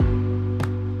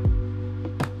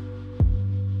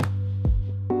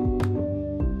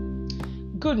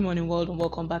Good morning, world, and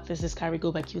welcome back. This is Carrie Go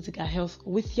by Cutica Health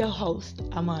with your host,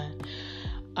 Aman.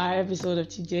 Our episode of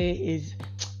today is,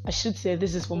 I should say,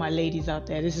 this is for my ladies out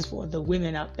there. This is for the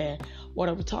women out there. What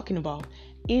are we talking about?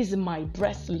 Is my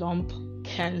breast lump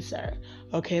cancer?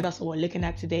 Okay, that's what we're looking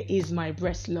at today. Is my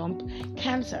breast lump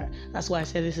cancer? That's why I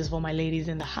said this is for my ladies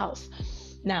in the house.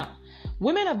 Now,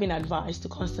 women have been advised to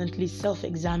constantly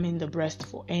self-examine the breast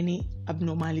for any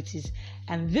abnormalities,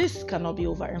 and this cannot be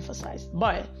overemphasized.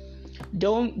 But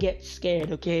don't get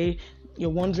scared, okay?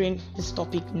 You're wondering, this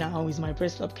topic now, is my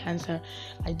breast lump cancer?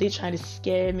 Are they trying to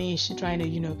scare me? Is she trying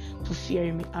to, put fear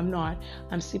in me? I'm not.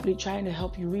 I'm simply trying to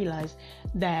help you realize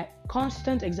that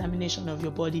constant examination of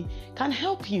your body can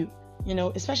help you,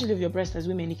 especially of your breast as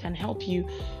women. It can help you,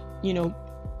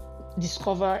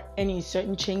 discover any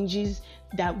certain changes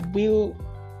that will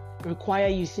require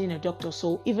you seeing a doctor.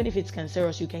 So even if it's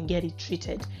cancerous, you can get it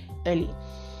treated early.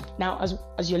 Now,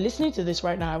 as you're listening to this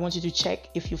right now, I want you to check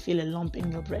if you feel a lump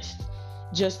in your breast.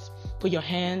 Just put your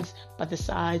hands by the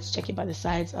sides, check it by the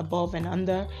sides, above and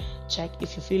under. Check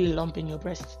if you feel a lump in your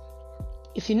breast.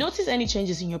 If you notice any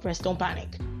changes in your breast, don't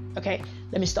panic. Okay,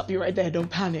 let me stop you right there. Don't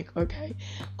panic. Okay,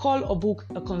 call or book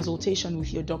a consultation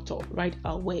with your doctor right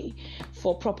away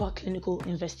for proper clinical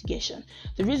investigation.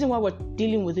 The reason why we're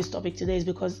dealing with this topic today is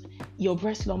because your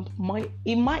breast lump might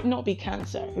not be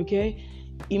cancer. Okay,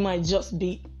 it might just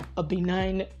be a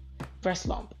benign breast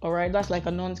lump. All right, that's like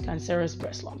a non-cancerous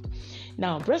breast lump.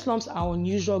 Now, breast lumps are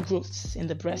unusual growths in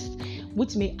the breast,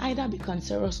 which may either be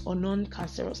cancerous or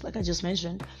non-cancerous, like I just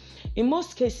mentioned. In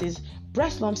most cases,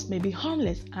 breast lumps may be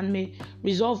harmless and may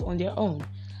resolve on their own.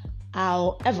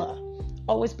 However,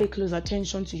 always pay close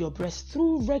attention to your breast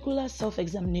through regular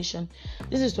self-examination.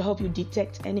 This is to help you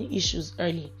detect any issues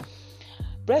early.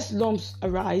 Breast lumps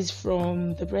arise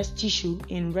from the breast tissue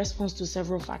in response to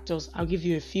several factors. I'll give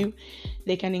you a few.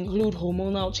 They can include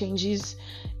hormonal changes,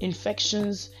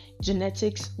 infections,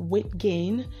 genetics, weight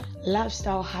gain,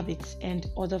 lifestyle habits, and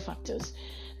other factors.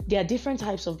 There are different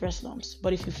types of breast lumps,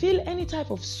 but if you feel any type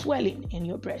of swelling in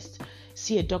your breast,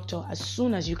 see a doctor as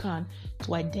soon as you can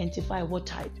to identify what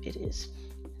type it is.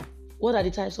 What are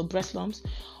the types of breast lumps?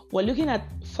 We're looking at,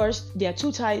 first, there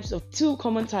are two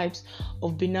common types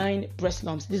of benign breast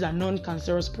lumps. These are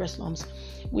non-cancerous breast lumps,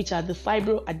 which are the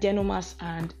fibroadenomas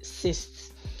and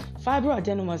cysts.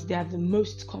 Fibroadenomas, they are the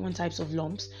most common types of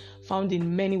lumps found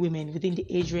in many women within the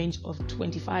age range of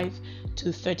 25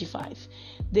 to 35.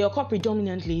 They occur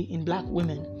predominantly in Black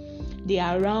women. They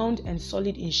are round and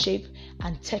solid in shape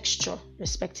and texture,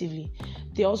 respectively.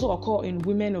 They also occur in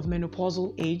women of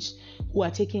menopausal age who are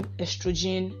taking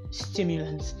estrogen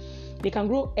stimulants. They can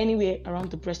grow anywhere around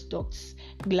the breast ducts,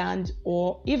 gland,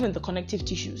 or even the connective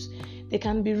tissues. They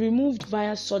can be removed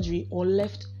via surgery or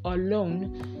left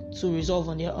alone to resolve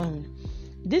on their own.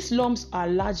 These lumps are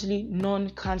largely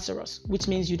non-cancerous, which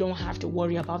means you don't have to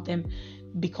worry about them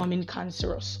becoming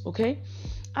cancerous, okay?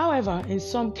 However, in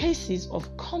some cases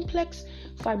of complex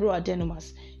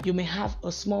fibroadenomas, you may have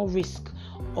a small risk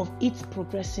of it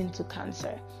progressing to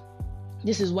cancer.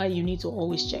 This is why you need to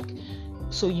always check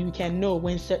so you can know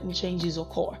when certain changes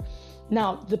occur.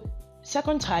 Now, the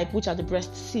second type, which are the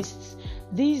breast cysts,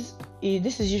 this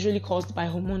is usually caused by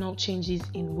hormonal changes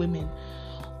in women.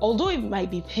 Although it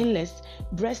might be painless,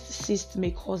 breast cysts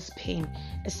may cause pain,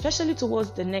 especially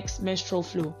towards the next menstrual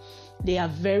flow. They are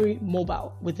very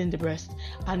mobile within the breast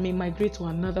and may migrate to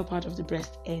another part of the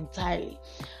breast entirely.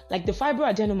 Like the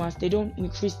fibroadenomas, they don't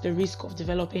increase the risk of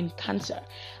developing cancer,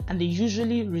 and they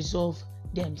usually resolve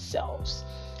themselves.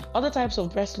 Other types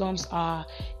of breast lumps are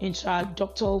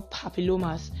intraductal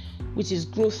papillomas, which is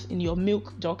growth in your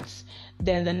milk ducts.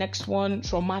 Then the next one,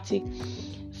 traumatic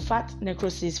fat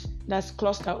necrosis, that's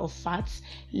cluster of fats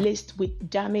laced with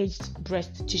damaged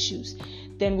breast tissues.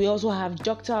 Then we also have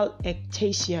ductal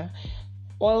ectasia,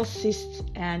 oil cysts,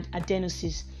 and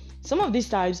adenosis. Some of these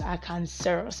types are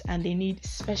cancerous and they need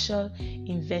special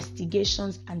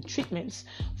investigations and treatments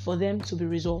for them to be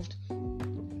resolved.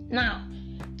 Now,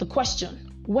 the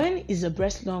question, when is a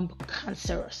breast lump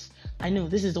cancerous? I know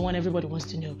this is the one everybody wants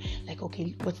to know. Like,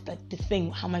 okay, what's the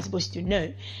thing? How am I supposed to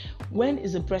know? When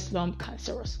is a breast lump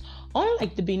cancerous?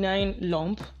 Unlike the benign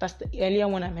lump, that's the earlier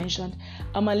one I mentioned,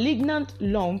 a malignant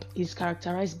lump is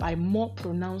characterized by more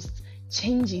pronounced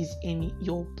changes in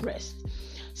your breast,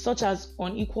 such as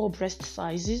unequal breast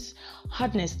sizes,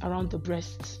 hardness around the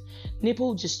breasts,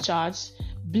 nipple discharge,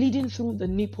 bleeding through the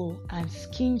nipple, and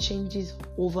skin changes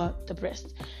over the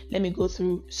breast. Let me go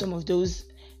through some of those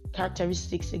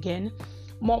characteristics again.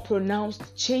 More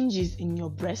pronounced changes in your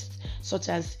breast, such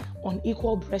as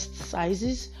unequal breast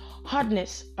sizes,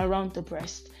 hardness around the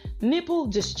breast, nipple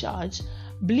discharge,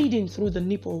 bleeding through the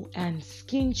nipple, and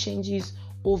skin changes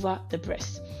over the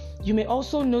breast. You may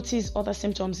also notice other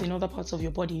symptoms in other parts of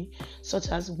your body, such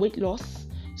as weight loss,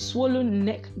 swollen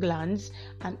neck glands,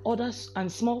 and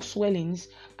small swellings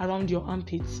around your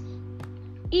armpits.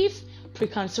 If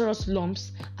precancerous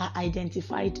lumps are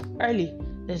identified early,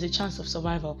 there's a chance of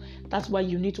survival. That's why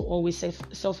you need to always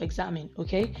self-examine,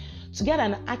 okay? To get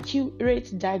an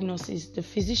accurate diagnosis, the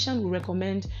physician will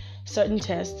recommend certain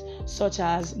tests such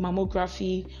as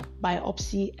mammography,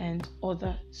 biopsy, and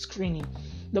other screening.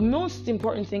 The most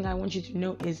important thing I want you to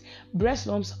know is breast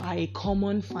lumps are a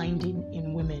common finding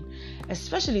in women,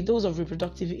 especially those of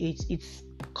reproductive age. It's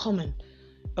common,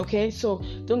 okay? So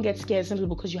don't get scared simply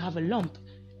because you have a lump.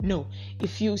 No,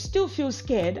 if you still feel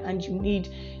scared and you need,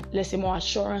 let's say, more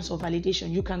assurance or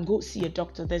validation, you can go see a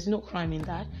doctor. There's no crime in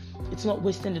that. It's not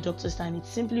wasting the doctor's time. It's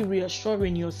simply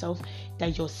reassuring yourself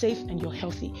that you're safe and you're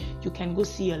healthy. You can go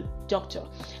see a doctor.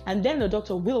 And then the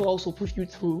doctor will also put you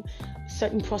through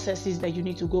certain processes that you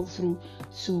need to go through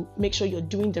to make sure you're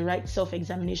doing the right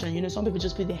self-examination. You know, some people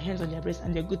just put their hands on their breast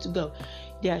and they're good to go.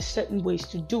 There are certain ways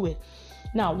to do it.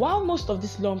 Now, while most of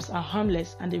these lumps are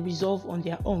harmless and they resolve on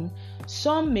their own,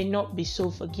 some may not be so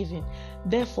forgiving.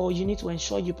 Therefore, you need to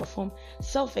ensure you perform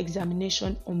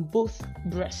self-examination on both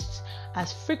breasts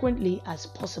as frequently as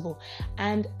possible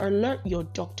and alert your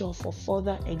doctor for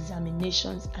further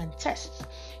examinations and tests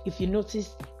if you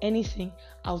notice anything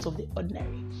out of the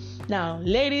ordinary. Now,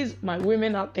 ladies, my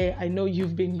women out there, I know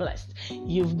you've been blessed.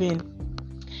 You've been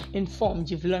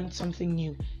informed. You've learned something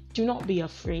new. Do not be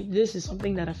afraid. This is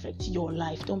something that affects your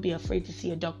life. Don't be afraid to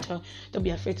see a doctor. Don't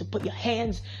be afraid to put your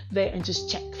hands there and just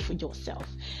check for yourself.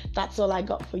 That's all I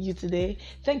got for you today.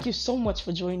 Thank you so much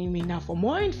for joining me. Now, for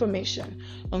more information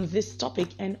on this topic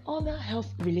and other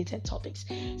health-related topics,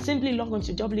 simply log on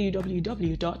to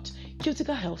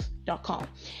www.cuticahealth.com.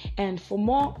 And for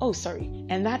more,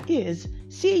 and that is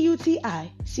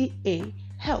CUTICA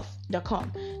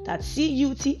health.com. That's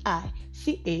CUTICA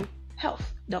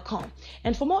health.com.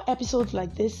 And for more episodes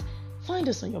like this, find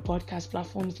us on your podcast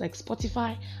platforms like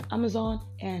Spotify, Amazon,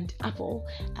 and Apple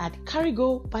at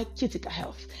Carigo by Cutica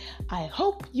Health. I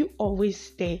hope you always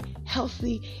stay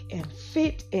healthy and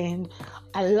fit and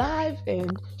alive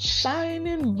and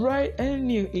shining bright and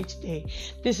new each day.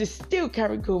 This is still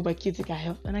Carigo by Cutica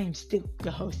Health, and I am still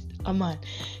your host, Aman.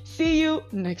 See you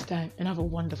next time and have a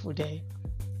wonderful day.